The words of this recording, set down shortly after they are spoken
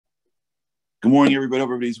Good morning, everybody. Hope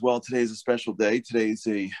everybody's well. Today is a special day. Today is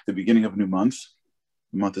the beginning of a new month.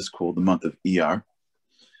 The month is called the month of ER.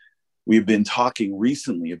 We've been talking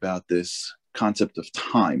recently about this concept of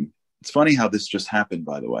time. It's funny how this just happened,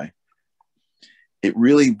 by the way. It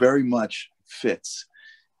really very much fits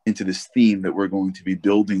into this theme that we're going to be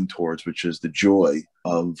building towards, which is the joy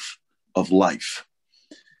of life.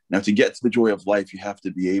 Now, to get to the joy of life, you have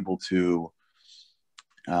to be able to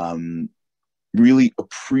really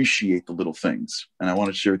appreciate the little things. And I want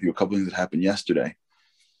to share with you a couple of things that happened yesterday.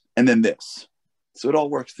 And then this. So it all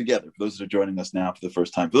works together. For those that are joining us now for the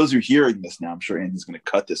first time, for those who are hearing this now, I'm sure Andy's going to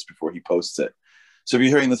cut this before he posts it. So if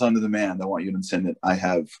you're hearing this on demand, I want you to understand that I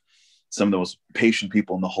have some of the most patient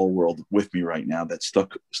people in the whole world with me right now that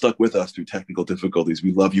stuck with us through technical difficulties.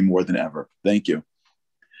 We love you more than ever. Thank you.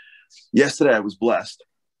 Yesterday, I was blessed.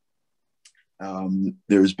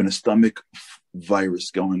 There's been a stomach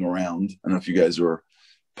virus going around. I don't know if you guys are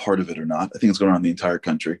part of it or not. I think it's going around the entire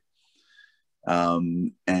country.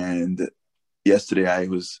 And yesterday I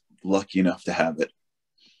was lucky enough to have it.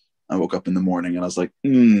 I woke up in the morning and I was like,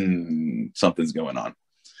 something's going on.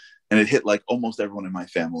 And it hit like almost everyone in my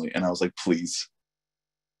family. And I was like, please,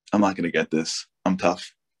 I'm not going to get this. I'm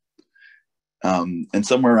tough. And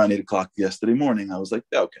somewhere around 8:00 yesterday morning, I was like,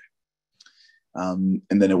 okay. And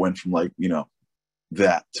then it went from like,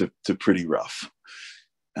 that to pretty rough.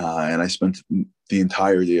 And I spent the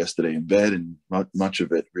entire day yesterday in bed, and much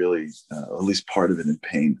of it really, at least part of it, in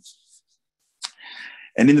pain.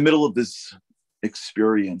 And in the middle of this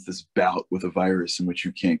experience, this bout with a virus in which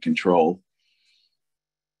you can't control,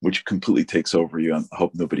 which completely takes over you, I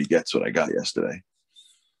hope nobody gets what I got yesterday.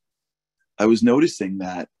 I was noticing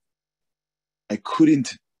that I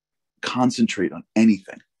couldn't concentrate on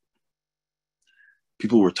anything.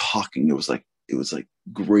 People were talking. It was like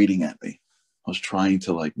grating at me. I was trying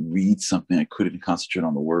to read something. I couldn't concentrate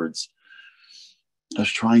on the words. I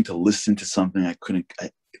was trying to listen to something. I couldn't.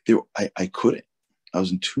 I couldn't. I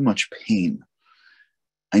was in too much pain.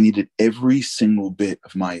 I needed every single bit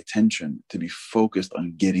of my attention to be focused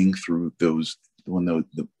on getting through those. When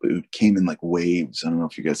it came in like waves. I don't know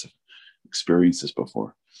if you guys have experienced this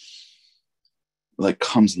before. Like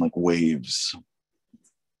comes in like waves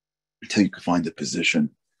until you can find a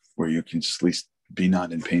position where you can just at least be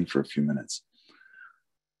not in pain for a few minutes.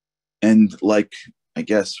 And like, I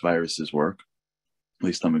guess viruses work, at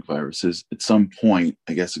least stomach viruses, at some point,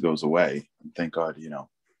 I guess it goes away. And thank God,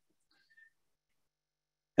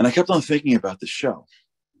 And I kept on thinking about the show.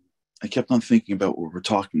 I kept on thinking about what we're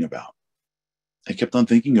talking about. I kept on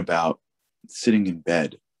thinking about sitting in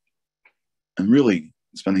bed and really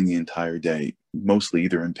spending the entire day mostly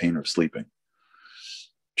either in pain or sleeping,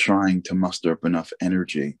 trying to muster up enough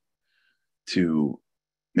energy to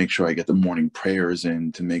make sure I get the morning prayers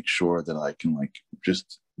in, to make sure that I can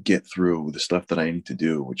just get through the stuff that I need to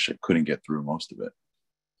do, which I couldn't get through most of it.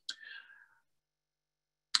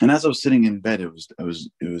 And as I was sitting in bed, I was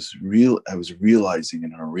realizing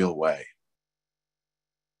in a real way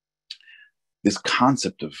this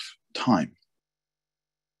concept of time.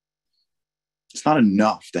 It's not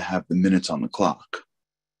enough to have the minutes on the clock.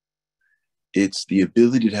 It's the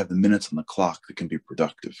ability to have the minutes on the clock that can be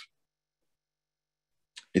productive.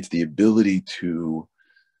 It's the ability to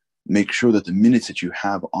make sure that the minutes that you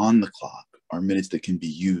have on the clock are minutes that can be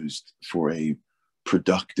used for a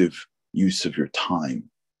productive use of your time.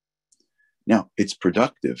 Now, it's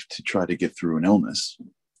productive to try to get through an illness.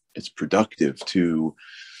 It's productive to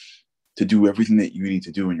do everything that you need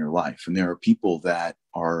to do in your life. And there are people that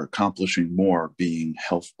are accomplishing more being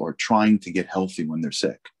healthy or trying to get healthy when they're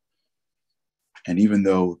sick. And even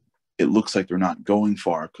though it looks like they're not going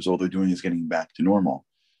far because all they're doing is getting back to normal,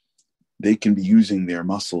 they can be using their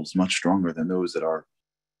muscles much stronger than those that are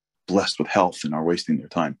blessed with health and are wasting their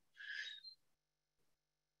time.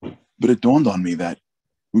 But it dawned on me that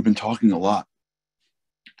we've been talking a lot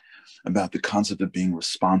about the concept of being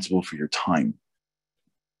responsible for your time.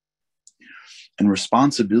 And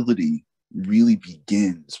responsibility really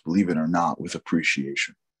begins, believe it or not, with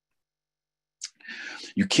appreciation.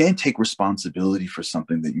 You can't take responsibility for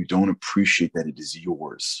something that you don't appreciate that it is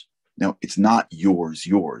yours. Now, it's not yours,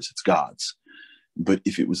 it's God's. But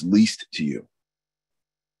if it was leased to you,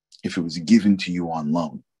 if it was given to you on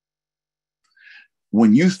loan,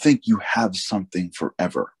 when you think you have something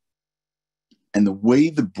forever, and the way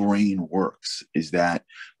the brain works is that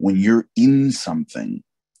when you're in something,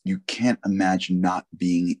 you can't imagine not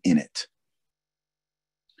being in it.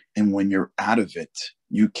 And when you're out of it,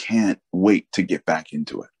 you can't wait to get back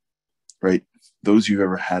into it, right? Those of you who've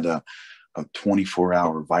ever had a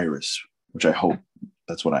 24-hour virus, which I hope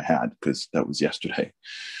that's what I had because that was yesterday.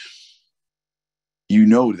 you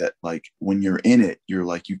know that like when you're in it, you're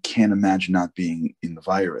like, you can't imagine not being in the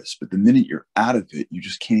virus. But the minute you're out of it, you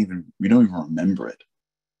just you don't even remember it.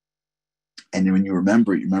 And when you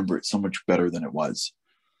remember it so much better than it was.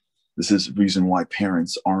 This is the reason why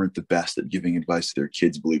parents aren't the best at giving advice to their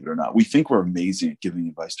kids, believe it or not. We think we're amazing at giving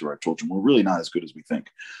advice to our children. We're really not as good as we think.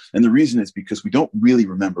 And the reason is because we don't really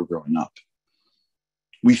remember growing up.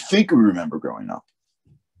 We think we remember growing up,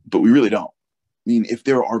 but we really don't. I mean, if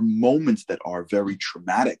there are moments that are very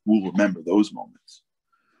traumatic, we'll remember those moments.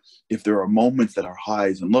 If there are moments that are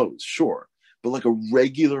highs and lows, sure. But like a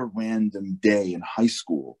regular random day in high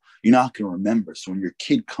school, you're not going to remember. So when your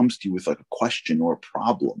kid comes to you with like a question or a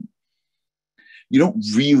problem, you don't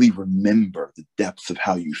really remember the depth of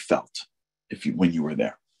how you felt when you were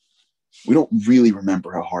there. We don't really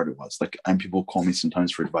remember how hard it was. Like, people call me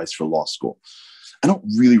sometimes for advice for law school. I don't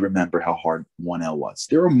really remember how hard 1L was.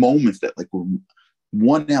 There are moments that, like,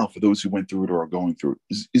 1L, for those who went through it or are going through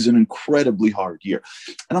it, is an incredibly hard year.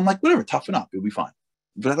 And I'm like, whatever, toughen up, it'll be fine.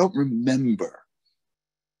 But I don't remember,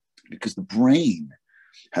 because the brain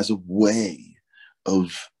has a way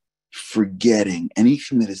of forgetting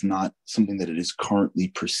anything that is not something that it is currently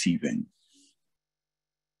perceiving.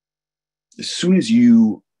 As soon as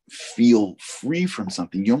you feel free from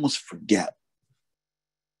something, you almost forget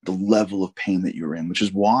the level of pain that you're in, which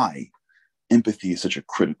is why empathy is such a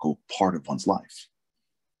critical part of one's life.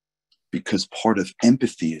 Because part of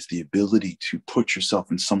empathy is the ability to put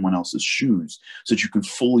yourself in someone else's shoes so that you can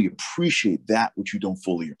fully appreciate that which you don't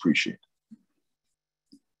fully appreciate.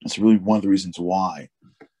 That's really one of the reasons why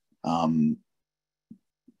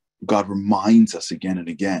God reminds us again and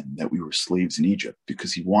again that we were slaves in Egypt,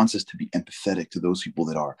 because he wants us to be empathetic to those people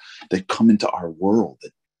that come into our world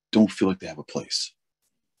that don't feel like they have a place.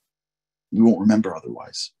 We won't remember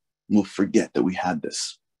otherwise. We'll forget that we had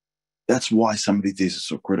this. That's why some of these days are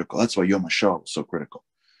so critical. That's why Yom HaShoah was so critical.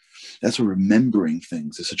 That's why remembering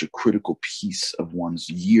things is such a critical piece of one's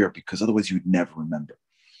year, because otherwise you would never remember.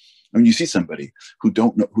 I mean, you see somebody who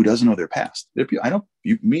doesn't know their past. I know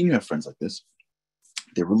me and you have friends like this.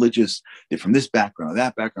 They're religious. They're from this background, or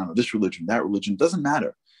that background, or this religion, that religion. Doesn't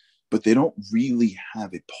matter. But they don't really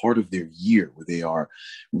have a part of their year where they are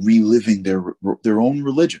reliving their own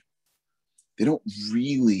religion. They don't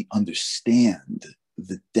really understand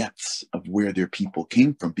the depths of where their people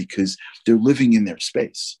came from, because they're living in their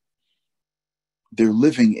space. They're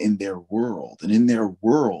living in their world. And in their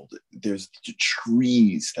world, there's the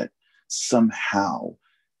trees that somehow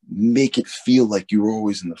make it feel like you were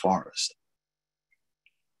always in the forest.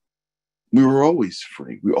 We were always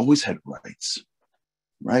free. We always had rights,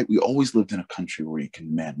 right? We always lived in a country where you can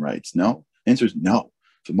demand rights. No? The answer is no.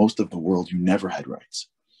 For most of the world, you never had rights.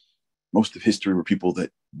 Most of history were people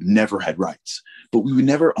that never had rights. But we would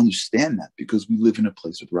never understand that because we live in a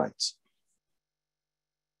place with rights.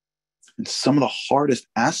 And some of the hardest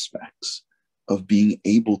aspects of being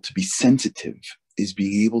able to be sensitive is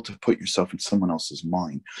being able to put yourself in someone else's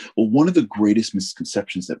mind. Well, one of the greatest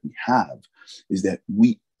misconceptions that we have is that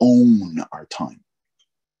we own our time.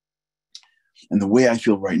 And the way I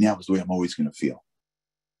feel right now is the way I'm always going to feel.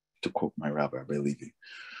 To quote my Rabbi Levy,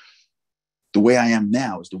 the way I am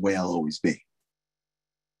now is the way I'll always be.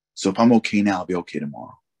 So if I'm okay now, I'll be okay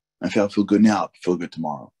tomorrow. And if I feel good now, I'll feel good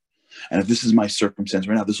tomorrow. And if this is my circumstance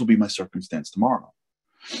right now, this will be my circumstance tomorrow.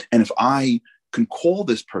 And if I can call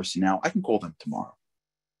this person now, I can call them tomorrow.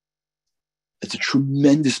 It's a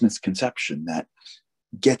tremendous misconception that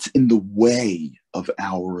gets in the way of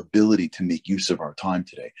our ability to make use of our time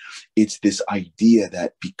today. It's this idea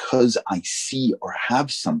that because I see or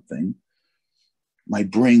have something, my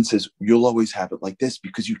brain says, you'll always have it like this,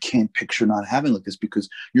 because you can't picture not having it like this because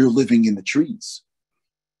you're living in the trees.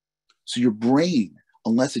 So your brain,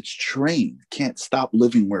 unless it's trained, can't stop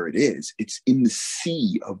living where it is. It's in the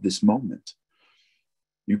sea of this moment.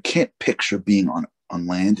 You can't picture being on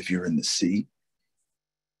land if you're in the sea.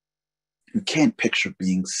 You can't picture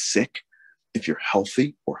being sick if you're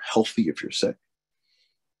healthy, or healthy if you're sick.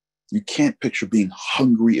 You can't picture being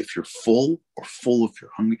hungry if you're full, or full if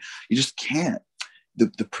you're hungry. You just can't.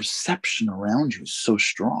 The perception around you is so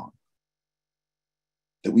strong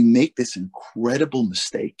that we make this incredible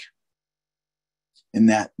mistake, in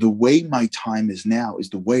that the way my time is now is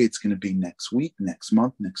the way it's going to be next week, next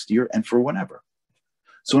month, next year, and for whenever.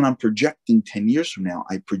 So when I'm projecting 10 years from now,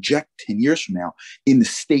 I project 10 years from now in the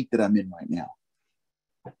state that I'm in right now.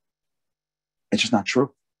 It's just not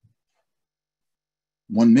true.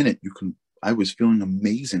 1 minute I was feeling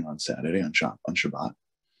amazing on Saturday on Shabbat.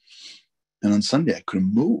 And on Sunday, I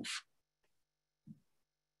couldn't move.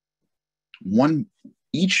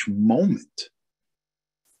 Each moment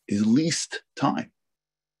is least time.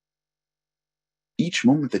 each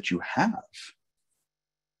moment that you have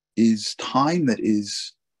is time that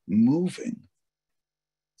is moving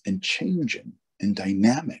and changing and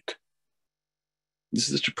dynamic. This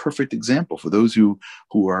is such a perfect example for those who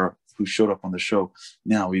showed up on the show.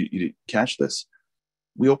 Now, you catch this.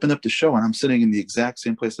 We opened up the show and I'm sitting in the exact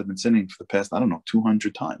same place I've been sitting for the past,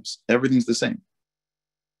 200 times. Everything's the same.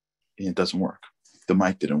 And it doesn't work. The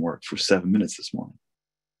mic didn't work for 7 minutes this morning.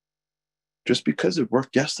 Just because it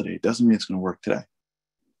worked yesterday, it doesn't mean it's going to work today.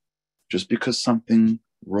 Just because something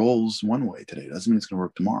rolls one way today doesn't mean it's going to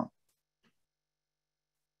work tomorrow.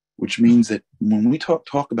 Which means that when we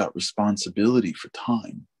talk about responsibility for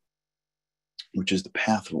time, which is the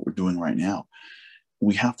path of what we're doing right now,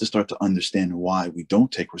 we have to start to understand why we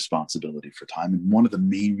don't take responsibility for time. And one of the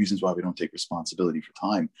main reasons why we don't take responsibility for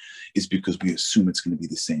time is because we assume it's going to be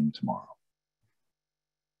the same tomorrow.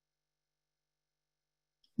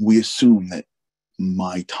 We assume that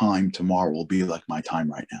my time tomorrow will be like my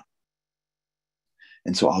time right now.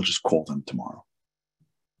 And so I'll just call them tomorrow.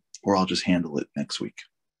 Or I'll just handle it next week.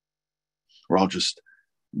 Or I'll just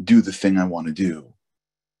do the thing I want to do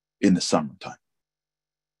in the summertime.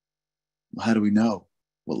 Well, how do we know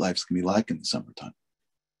what life's going to be like in the summertime?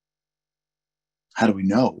 How do we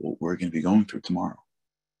know what we're going to be going through tomorrow?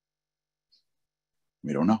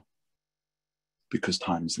 We don't know. Because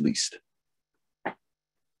time is leased.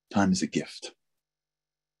 Time is a gift.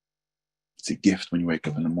 It's a gift when you wake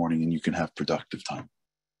up in the morning and you can have productive time.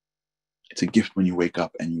 It's a gift when you wake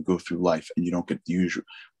up and you go through life and you don't get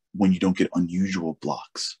when you don't get unusual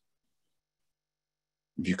blocks.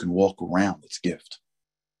 If you can walk around, it's a gift.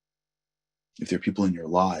 If there are people in your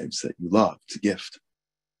lives that you love, it's a gift.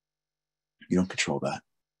 You don't control that.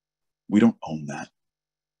 We don't own that.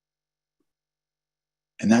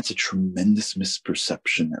 And that's a tremendous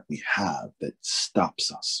misperception that we have that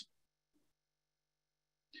stops us.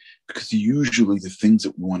 Because usually the things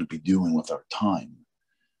that we want to be doing with our time,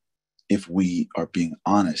 if we are being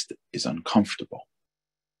honest, is uncomfortable.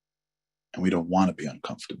 And we don't want to be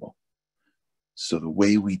uncomfortable. So the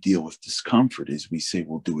way we deal with discomfort is we say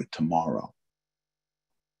we'll do it tomorrow.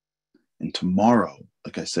 And tomorrow,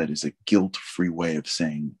 like I said, is a guilt-free way of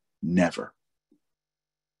saying never.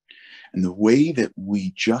 And the way that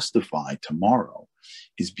we justify tomorrow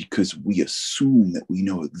is because we assume that we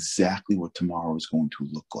know exactly what tomorrow is going to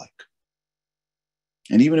look like.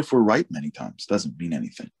 And even if we're right many times, it doesn't mean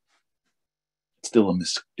anything. It's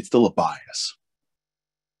still a bias.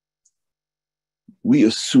 We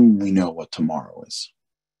assume we know what tomorrow is.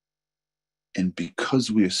 And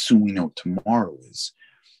because we assume we know what tomorrow is,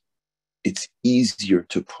 it's easier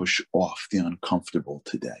to push off the uncomfortable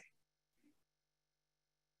today.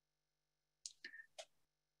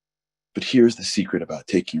 But here's the secret about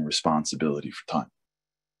taking responsibility for time,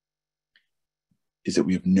 is that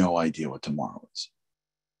we have no idea what tomorrow is.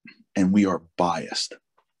 And we are biased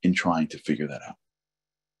in trying to figure that out.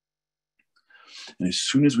 And as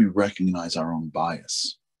soon as we recognize our own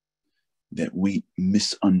bias, that we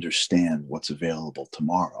misunderstand what's available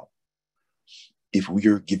tomorrow, if we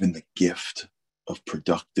are given the gift of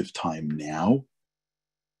productive time now,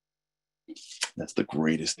 that's the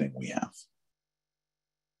greatest thing we have.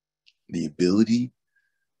 The ability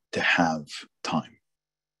to have time,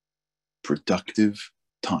 productive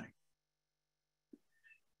time.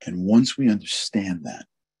 And once we understand that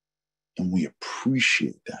and we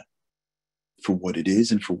appreciate that for what it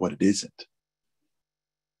is and for what it isn't,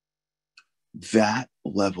 that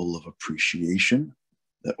level of appreciation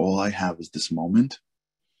that all I have is this moment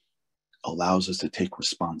allows us to take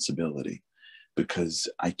responsibility, because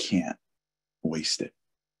I can't waste it.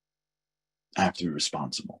 I have to be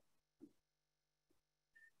responsible.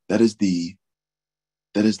 That is the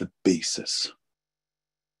basis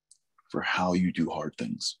for how you do hard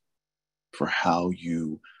things, for how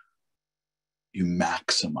you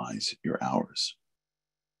maximize your hours.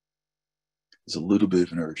 There's a little bit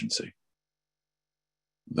of an urgency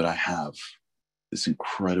that I have this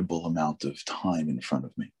incredible amount of time in front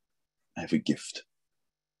of me. I have a gift.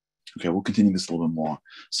 Okay, we'll continue this a little bit more.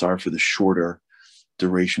 Sorry for the shorter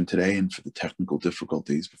duration today and for the technical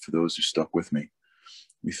difficulties, but for those who stuck with me,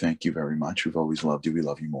 we thank you very much. We've always loved you. We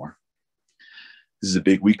love you more. This is a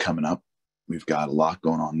big week coming up. We've got a lot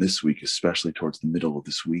going on this week, especially towards the middle of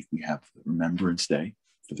this week. We have the Remembrance Day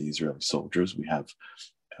for the Israeli soldiers. We have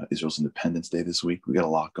Israel's Independence Day this week. We got a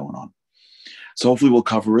lot going on. So hopefully we'll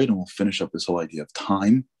cover it and we'll finish up this whole idea of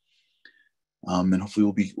time. And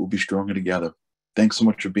hopefully we'll be stronger together. Thanks so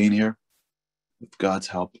much for being here. With God's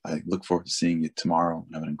help, I look forward to seeing you tomorrow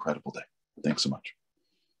and have an incredible day. Thanks so much.